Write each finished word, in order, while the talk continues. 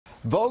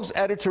Vogue's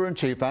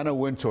editor-in-chief, Anna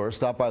Wintour,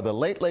 stopped by the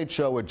Late Late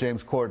Show with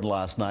James Corden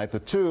last night. The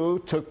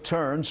two took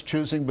turns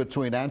choosing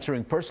between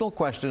answering personal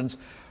questions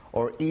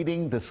or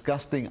eating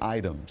disgusting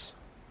items.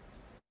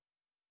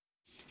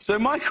 So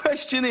my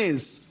question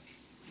is,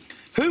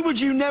 who would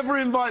you never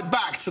invite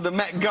back to the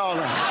Met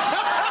Gala?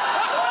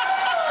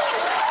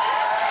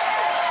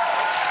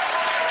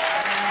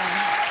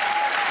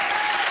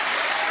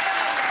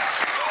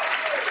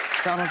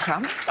 Donald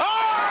Trump?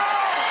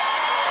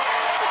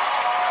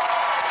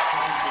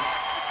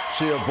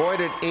 She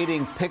avoided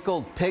eating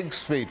pickled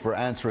pig's feet for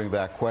answering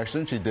that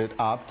question. She did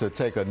opt to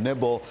take a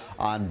nibble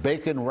on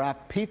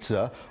bacon-wrapped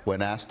pizza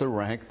when asked to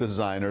rank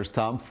designers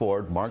Tom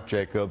Ford, Marc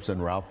Jacobs,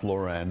 and Ralph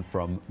Lauren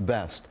from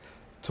best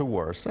to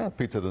worst.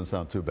 Pizza doesn't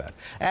sound too bad.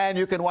 And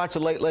you can watch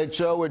The Late Late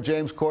Show with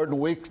James Corden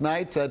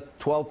weeknights at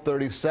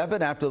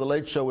 12:37 after The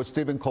Late Show with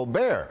Stephen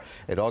Colbert.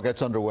 It all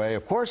gets underway,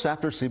 of course,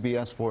 after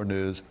CBS 4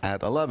 News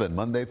at 11,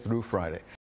 Monday through Friday.